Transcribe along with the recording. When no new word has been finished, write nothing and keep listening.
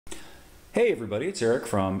Hey everybody, it's Eric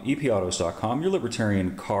from epautos.com, your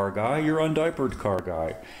libertarian car guy, your undiapered car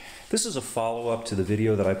guy. This is a follow-up to the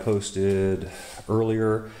video that I posted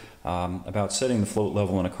earlier about setting the float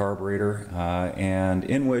level in a carburetor, and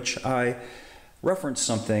in which I referenced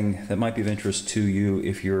something that might be of interest to you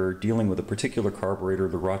if you're dealing with a particular carburetor,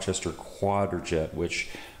 the Rochester Quadrajet, which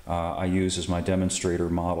I use as my demonstrator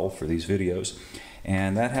model for these videos.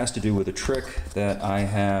 And that has to do with a trick that I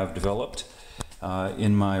have developed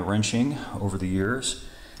in my wrenching over the years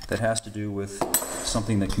that has to do with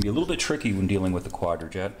something that can be a little bit tricky when dealing with the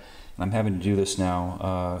Quadrajet. And I'm having to do this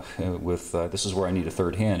now this is where I need a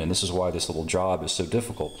third hand, and this is why this little job is so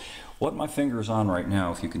difficult. What my finger is on right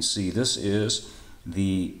now, if you can see, this is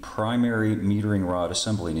the primary metering rod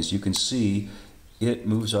assembly, and as you can see, it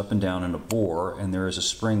moves up and down in a bore, and there is a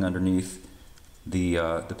spring underneath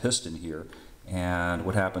the piston here. And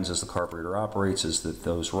what happens as the carburetor operates is that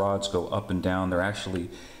those rods go up and down. They're actually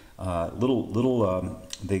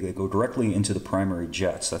they go directly into the primary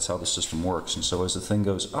jets. That's how the system works. And so as the thing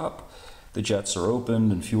goes up, the jets are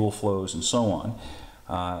opened and fuel flows and so on.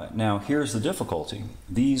 Now here's the difficulty.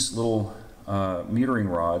 These little metering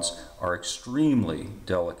rods are extremely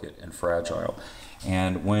delicate and fragile.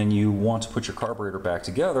 And when you want to put your carburetor back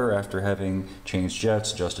together after having changed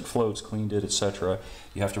jets, adjusted floats, cleaned it, etc.,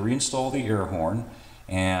 you have to reinstall the air horn.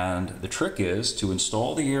 And the trick is to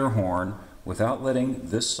install the air horn without letting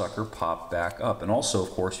this sucker pop back up. And also,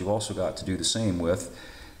 of course, you've also got to do the same with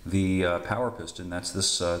the power piston. That's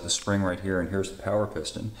this the spring right here, and here's the power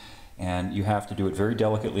piston. And you have to do it very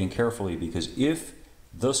delicately and carefully, because if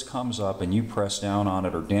this comes up and you press down on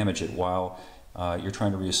it or damage it while you're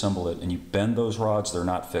trying to reassemble it, and you bend those rods, they're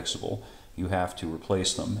not fixable. You have to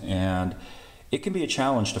replace them. And it can be a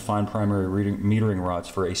challenge to find primary metering rods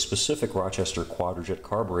for a specific Rochester Quadrajet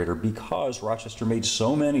carburetor, because Rochester made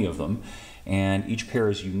so many of them, and each pair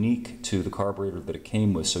is unique to the carburetor that it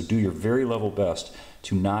came with. So do your very level best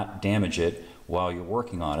to not damage it while you're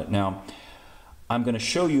working on it. Now, I'm going to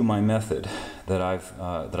show you my method that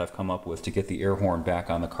I've come up with to get the air horn back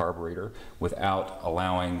on the carburetor without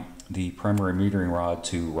allowing the primary metering rod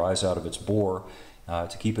to rise out of its bore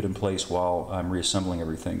to keep it in place while I'm reassembling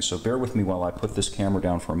everything. So bear with me while I put this camera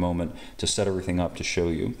down for a moment to set everything up to show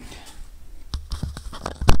you.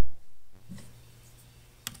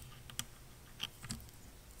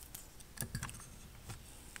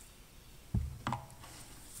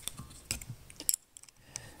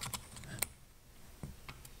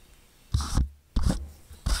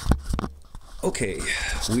 Okay,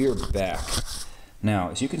 we are back.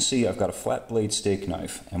 Now, as you can see, I've got a flat blade steak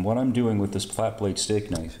knife, and what I'm doing with this flat blade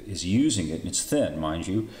steak knife is using it, and it's thin, mind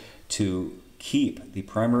you, to keep the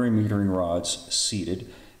primary metering rods seated,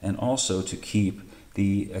 and also to keep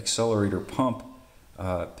the accelerator pump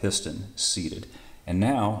piston seated. And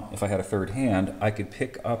now, if I had a third hand, I could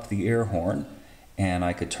pick up the air horn, and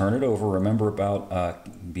I could turn it over. Remember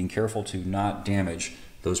about being careful to not damage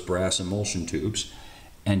those brass emulsion tubes,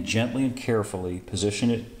 and gently and carefully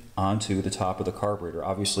position it onto the top of the carburetor.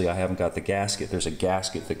 Obviously, I haven't got the gasket. There's a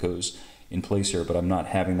gasket that goes in place here, but I'm not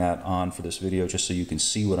having that on for this video, just so you can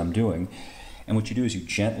see what I'm doing. And what you do is you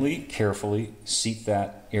gently, carefully seat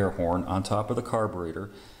that air horn on top of the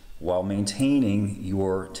carburetor while maintaining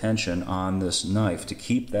your tension on this knife to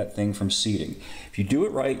keep that thing from seating. If you do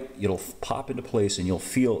it right, it'll pop into place, and you'll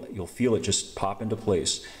feel it just pop into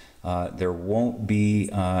place. There won't be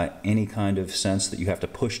any kind of sense that you have to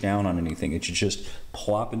push down on anything. It should just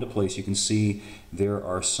plop into place. You can see there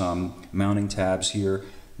are some mounting tabs here.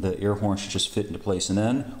 The air horn should just fit into place. And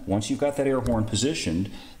then once you've got that air horn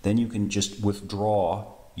positioned, then you can just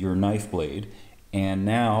withdraw your knife blade, and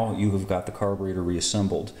now you have got the carburetor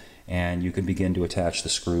reassembled, and you can begin to attach the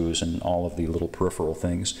screws and all of the little peripheral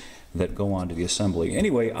things that go onto the assembly.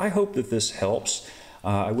 Anyway, I hope that this helps.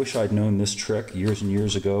 I wish I'd known this trick years and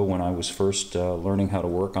years ago when I was first learning how to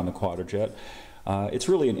work on the Quadrajet. It's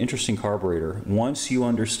really an interesting carburetor once you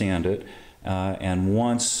understand it, and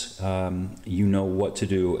once you know what to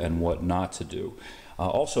do and what not to do.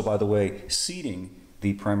 Also, by the way, seating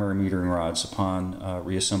the primary metering rods upon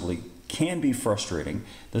reassembly can be frustrating.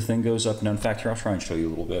 The thing goes up and down. In fact, here, I'll try and show you a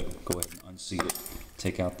little bit. Go ahead and unseat it.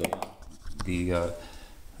 Take out the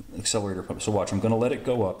accelerator pump. So watch, I'm going to let it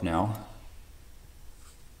go up now.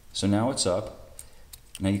 So now it's up.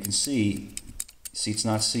 Now you can see it's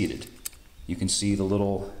not seated. You can see the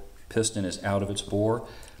little piston is out of its bore,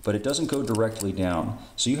 but it doesn't go directly down.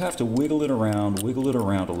 So you have to wiggle it around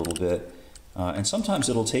a little bit, and sometimes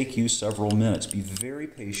it'll take you several minutes. Be very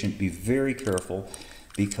patient, be very careful,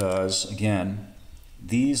 because again,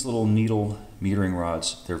 these little needle metering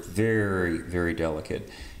rods, they're very, very delicate.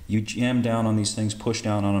 You jam down on these things, push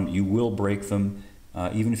down on them, you will break them,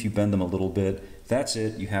 even if you bend them a little bit. That's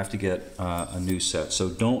it. You have to get a new set. So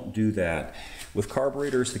don't do that. With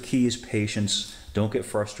carburetors, the key is patience. Don't get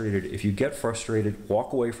frustrated. If you get frustrated,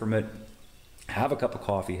 walk away from it, have a cup of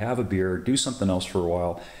coffee, have a beer, do something else for a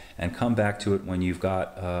while, and come back to it when you've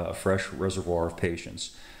got a fresh reservoir of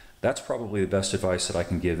patience. That's probably the best advice that I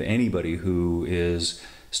can give anybody who is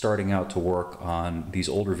starting out to work on these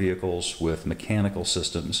older vehicles with mechanical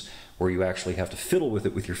systems where you actually have to fiddle with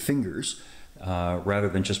it with your fingers rather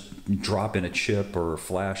than just drop in a chip or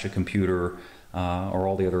flash a computer or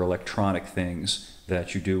all the other electronic things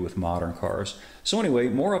that you do with modern cars. So anyway,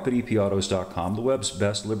 more up at epautos.com, the web's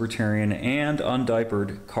best libertarian and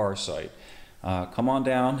undiapered car site. Come on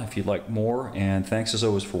down if you'd like more, and thanks as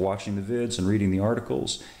always for watching the vids and reading the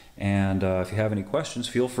articles. And if you have any questions,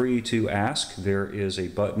 feel free to ask. There is a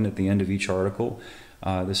button at the end of each article.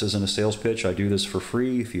 This isn't a sales pitch. I do this for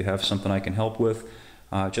free. If you have something I can help with,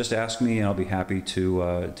 just ask me and I'll be happy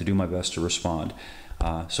to do my best to respond.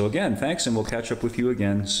 So again, thanks, and we'll catch up with you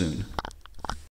again soon.